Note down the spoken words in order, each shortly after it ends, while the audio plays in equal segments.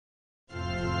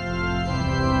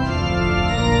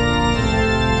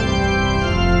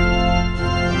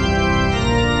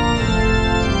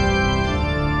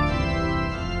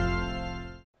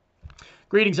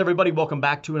Greetings, everybody. Welcome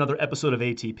back to another episode of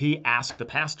ATP, Ask the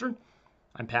Pastor.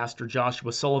 I'm Pastor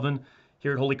Joshua Sullivan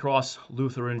here at Holy Cross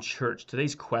Lutheran Church.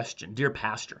 Today's question, dear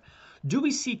Pastor, do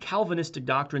we see Calvinistic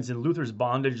doctrines in Luther's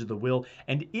Bondage of the Will,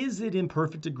 and is it in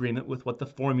perfect agreement with what the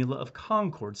Formula of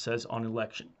Concord says on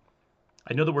election?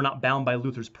 I know that we're not bound by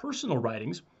Luther's personal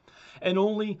writings, and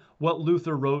only what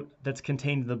Luther wrote that's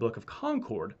contained in the Book of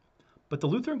Concord, but the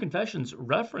Lutheran Confessions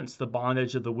reference the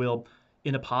bondage of the will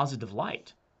in a positive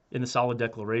light in the Solid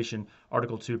Declaration,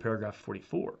 Article 2, Paragraph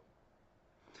 44.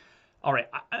 All right,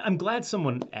 I'm glad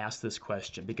someone asked this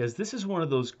question because this is one of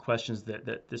those questions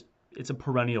it's a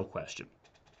perennial question.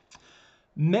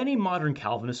 Many modern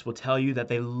Calvinists will tell you that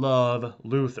they love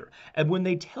Luther. And when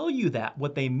they tell you that,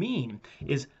 what they mean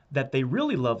is that they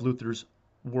really love Luther's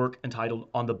work entitled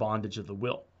On the Bondage of the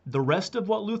Will. The rest of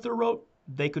what Luther wrote,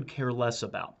 they could care less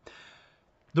about.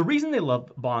 The reason they love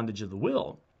Bondage of the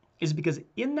Will is because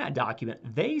in that document,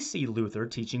 they see Luther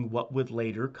teaching what would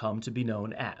later come to be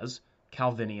known as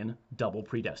Calvinian double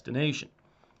predestination,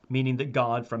 meaning that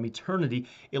God from eternity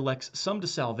elects some to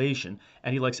salvation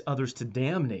and elects others to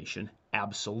damnation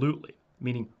absolutely,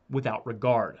 meaning without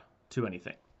regard to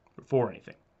anything or for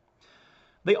anything.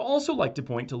 They also like to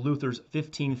point to Luther's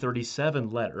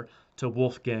 1537 letter to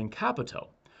Wolfgang Capito,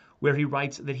 where he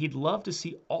writes that he'd love to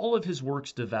see all of his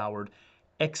works devoured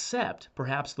except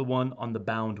perhaps the one on the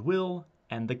bound will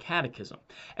and the catechism.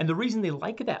 And the reason they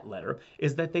like that letter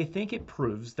is that they think it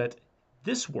proves that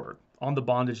this work on the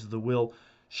bondage of the will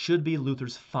should be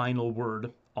Luther's final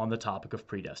word on the topic of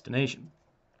predestination.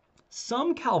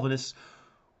 Some Calvinists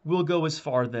will go as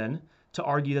far then to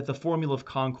argue that the Formula of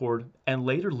Concord and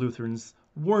later Lutherans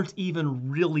weren't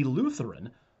even really Lutheran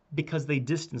because they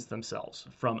distanced themselves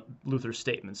from Luther's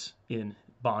statements in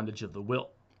Bondage of the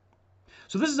Will.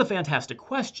 So this is a fantastic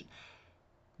question.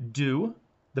 Do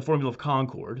the Formula of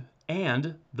Concord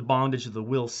and the Bondage of the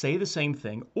Will say the same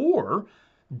thing, or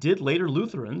did later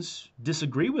Lutherans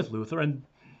disagree with Luther and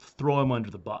throw him under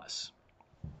the bus?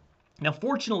 Now,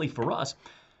 fortunately for us,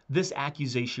 this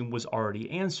accusation was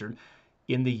already answered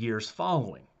in the years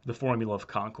following the Formula of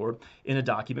Concord in a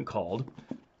document called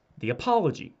the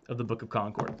Apology of the Book of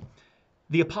Concord.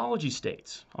 The Apology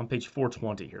states on page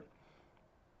 420 here,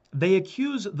 they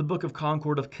accuse the Book of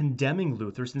Concord of condemning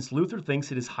Luther since Luther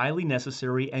thinks it is highly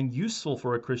necessary and useful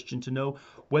for a Christian to know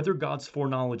whether God's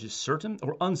foreknowledge is certain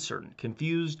or uncertain,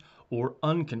 confused or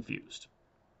unconfused.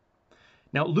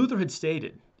 Now, Luther had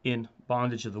stated in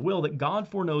Bondage of the Will that God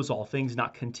foreknows all things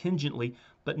not contingently,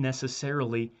 but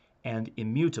necessarily and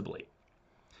immutably.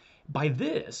 By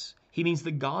this, he means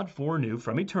that God foreknew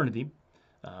from eternity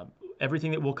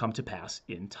everything that will come to pass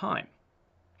in time.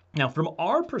 Now, from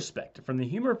our perspective, from the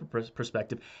human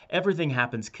perspective, everything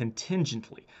happens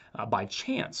contingently, by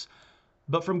chance.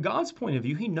 But from God's point of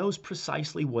view, he knows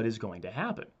precisely what is going to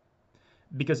happen.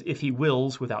 Because if he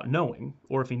wills without knowing,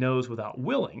 or if he knows without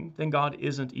willing, then God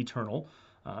isn't eternal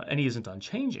and he isn't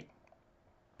unchanging.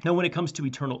 Now, when it comes to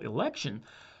eternal election,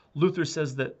 Luther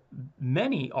says that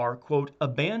many are, quote,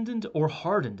 abandoned or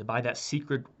hardened by that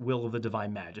secret will of the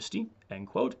divine majesty, end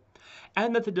quote,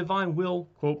 and that the divine will,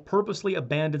 quote, purposely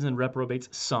abandons and reprobates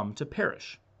some to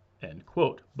perish, end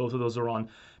quote. Both of those are on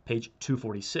page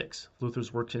 246,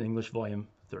 Luther's Works in English, volume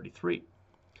 33.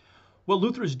 What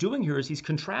Luther is doing here is he's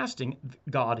contrasting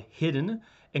God hidden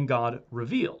and God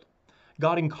revealed.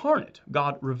 God incarnate,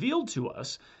 God revealed to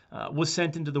us, was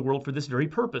sent into the world for this very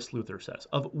purpose, Luther says,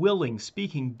 of willing,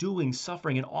 speaking, doing,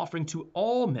 suffering, and offering to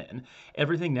all men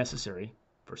everything necessary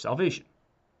for salvation.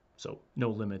 So no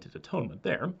limited atonement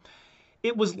there.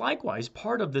 It was likewise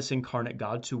part of this incarnate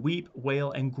God to weep,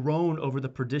 wail, and groan over the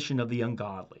perdition of the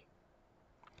ungodly.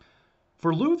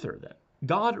 For Luther, then,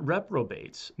 God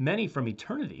reprobates many from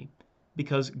eternity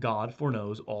because God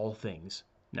foreknows all things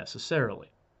necessarily.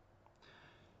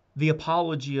 The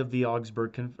Apology of the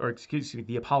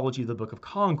the Apology of the Book of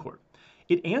Concord,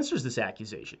 it answers this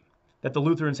accusation that the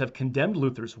Lutherans have condemned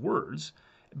Luther's words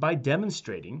by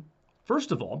demonstrating,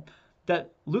 first of all,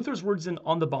 that Luther's words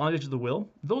on the bondage of the will,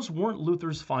 those weren't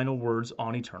Luther's final words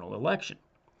on eternal election.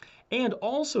 And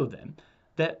also then,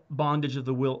 that bondage of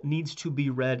the will needs to be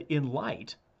read in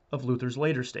light of Luther's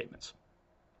later statements.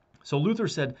 So Luther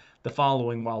said the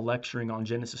following while lecturing on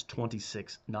Genesis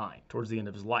 26:9, towards the end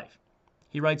of his life.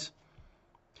 He writes,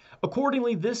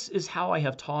 accordingly, this is how I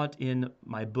have taught in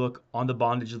my book on the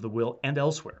bondage of the will and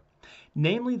elsewhere,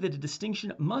 namely that a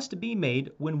distinction must be made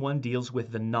when one deals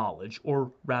with the knowledge,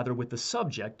 or rather with the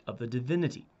subject of the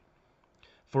divinity.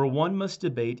 For one must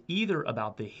debate either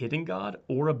about the hidden God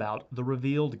or about the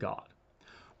revealed God.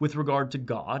 With regard to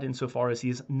God, insofar as he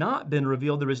has not been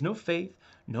revealed, there is no faith,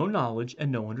 no knowledge,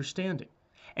 and no understanding.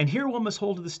 And here one must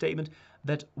hold to the statement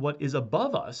that what is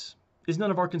above us is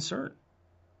none of our concern.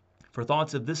 For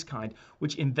thoughts of this kind,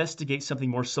 which investigate something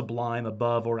more sublime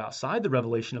above or outside the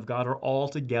revelation of God, are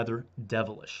altogether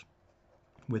devilish.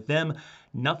 With them,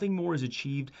 nothing more is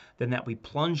achieved than that we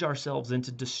plunge ourselves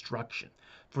into destruction,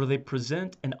 for they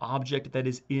present an object that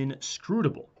is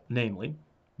inscrutable, namely,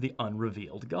 the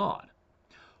unrevealed God.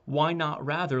 Why not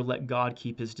rather let God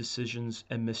keep his decisions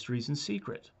and mysteries in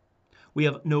secret? We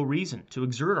have no reason to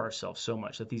exert ourselves so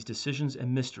much that these decisions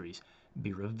and mysteries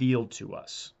be revealed to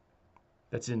us.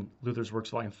 That's in Luther's Works,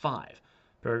 Volume 5,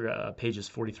 pages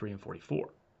 43 and 44.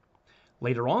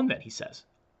 Later on then, he says,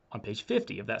 on page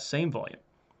 50 of that same volume,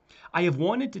 I have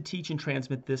wanted to teach and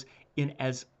transmit this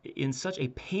in such a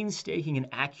painstaking and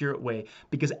accurate way,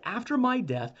 because after my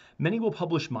death, many will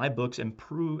publish my books and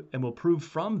will prove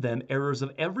from them errors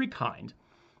of every kind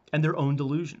and their own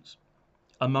delusions.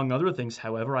 Among other things,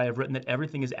 however, I have written that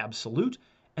everything is absolute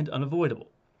and unavoidable.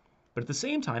 But at the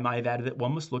same time, I have added that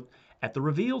one must look at the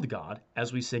revealed God,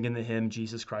 as we sing in the hymn,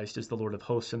 Jesus Christ is the Lord of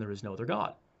hosts and there is no other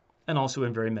God, and also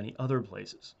in very many other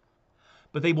places.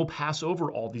 But they will pass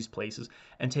over all these places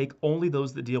and take only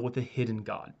those that deal with the hidden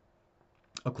God.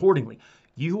 Accordingly,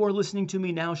 you who are listening to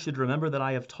me now should remember that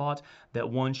I have taught that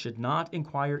one should not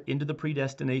inquire into the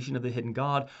predestination of the hidden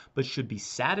God, but should be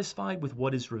satisfied with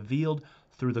what is revealed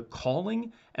through the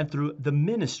calling and through the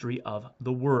ministry of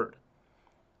the Word.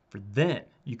 For then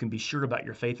you can be sure about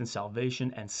your faith and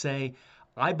salvation and say,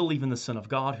 I believe in the Son of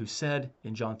God, who said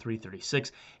in John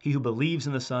 3:36, he who believes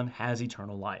in the Son has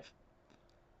eternal life.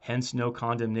 Hence no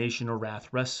condemnation or wrath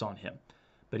rests on him,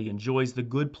 but he enjoys the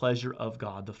good pleasure of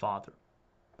God the Father.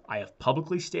 I have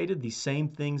publicly stated these same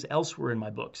things elsewhere in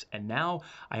my books, and now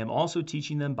I am also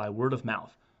teaching them by word of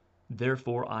mouth.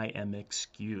 Therefore I am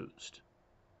excused.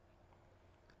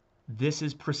 This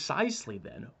is precisely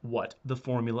then what the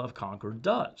Formula of Concord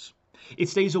does. It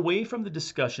stays away from the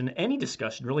discussion, any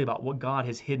discussion really, about what God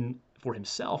has hidden for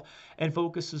himself, and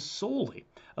focuses solely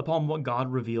upon what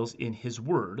God reveals in his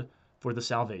word for the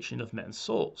salvation of men's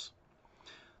souls.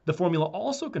 The Formula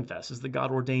also confesses that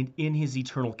God ordained in his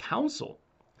eternal counsel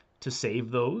to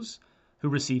save those who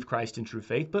receive Christ in true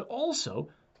faith, but also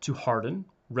to harden,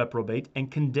 reprobate,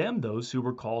 and condemn those who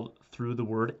were called through the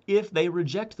word if they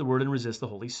reject the word and resist the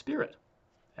Holy Spirit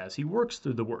as he works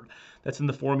through the word. That's in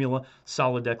the Formula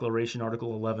Solid Declaration,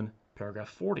 Article 11, paragraph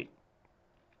 40.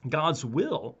 God's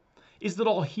will is that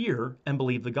all hear and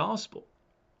believe the gospel.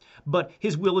 But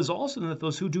his will is also that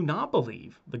those who do not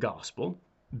believe the gospel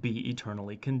be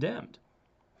eternally condemned.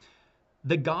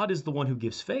 That God is the one who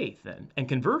gives faith then and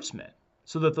converts men,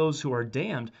 so that those who are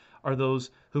damned are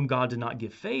those whom God did not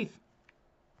give faith.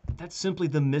 That's simply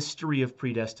the mystery of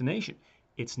predestination.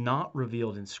 It's not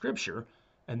revealed in Scripture,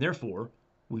 and therefore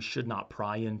we should not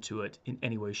pry into it in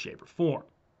any way, shape, or form.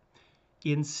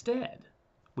 Instead,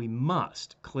 we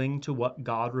must cling to what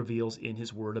God reveals in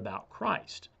his word about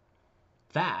Christ.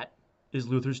 That is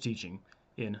Luther's teaching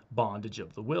in Bondage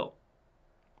of the Will.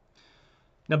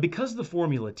 Now, because the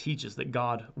Formula teaches that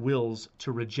God wills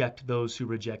to reject those who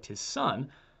reject his Son,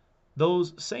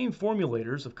 those same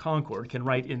formulators of Concord can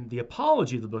write in the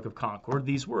Apology of the Book of Concord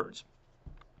these words.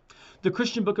 The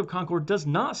Christian Book of Concord does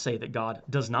not say that God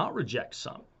does not reject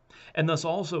some, and thus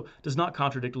also does not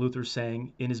contradict Luther's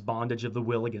saying in his Bondage of the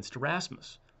Will against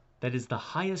Erasmus, that is the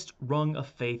highest rung of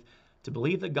faith to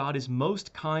believe that God is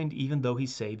most kind even though he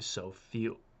saves so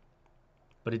few.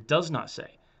 But it does not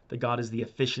say that God is the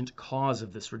efficient cause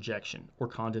of this rejection or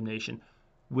condemnation,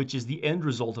 which is the end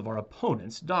result of our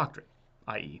opponent's doctrine,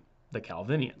 i.e., the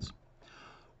Calvinians.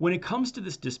 When it comes to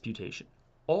this disputation,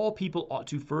 all people ought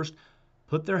to first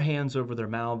put their hands over their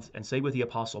mouths and say with the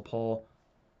Apostle Paul,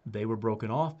 they were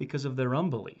broken off because of their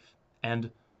unbelief,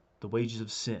 and the wages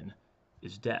of sin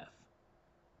is death.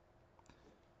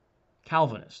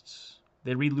 Calvinists,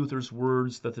 they read Luther's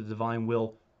words that the divine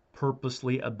will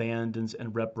purposely abandons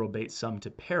and reprobates some to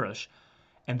perish,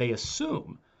 and they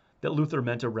assume that Luther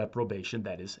meant a reprobation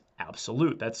that is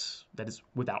absolute, that is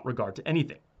without regard to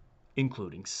anything,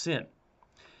 including sin.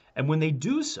 And when they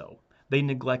do so, they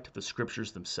neglect the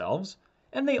scriptures themselves,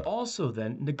 and they also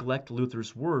then neglect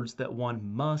Luther's words that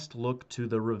one must look to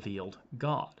the revealed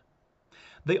God.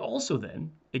 They also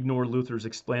then ignore Luther's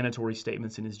explanatory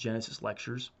statements in his Genesis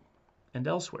lectures and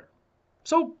elsewhere.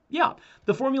 So, yeah,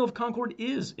 the Formula of Concord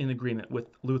is in agreement with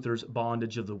Luther's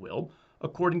Bondage of the Will,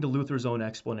 according to Luther's own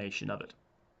explanation of it.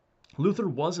 Luther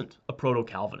wasn't a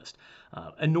proto-Calvinist,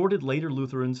 and nor did later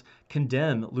Lutherans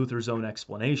condemn Luther's own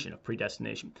explanation of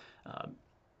predestination.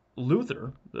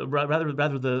 Rather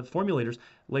the formulators,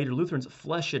 later Lutherans,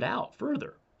 flesh it out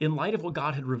further in light of what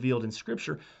God had revealed in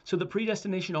Scripture, so that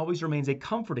predestination always remains a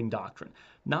comforting doctrine,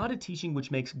 not a teaching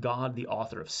which makes God the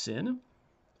author of sin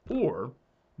or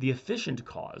the efficient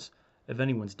cause of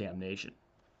anyone's damnation.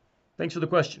 Thanks for the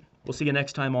question. We'll see you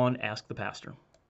next time on Ask the Pastor.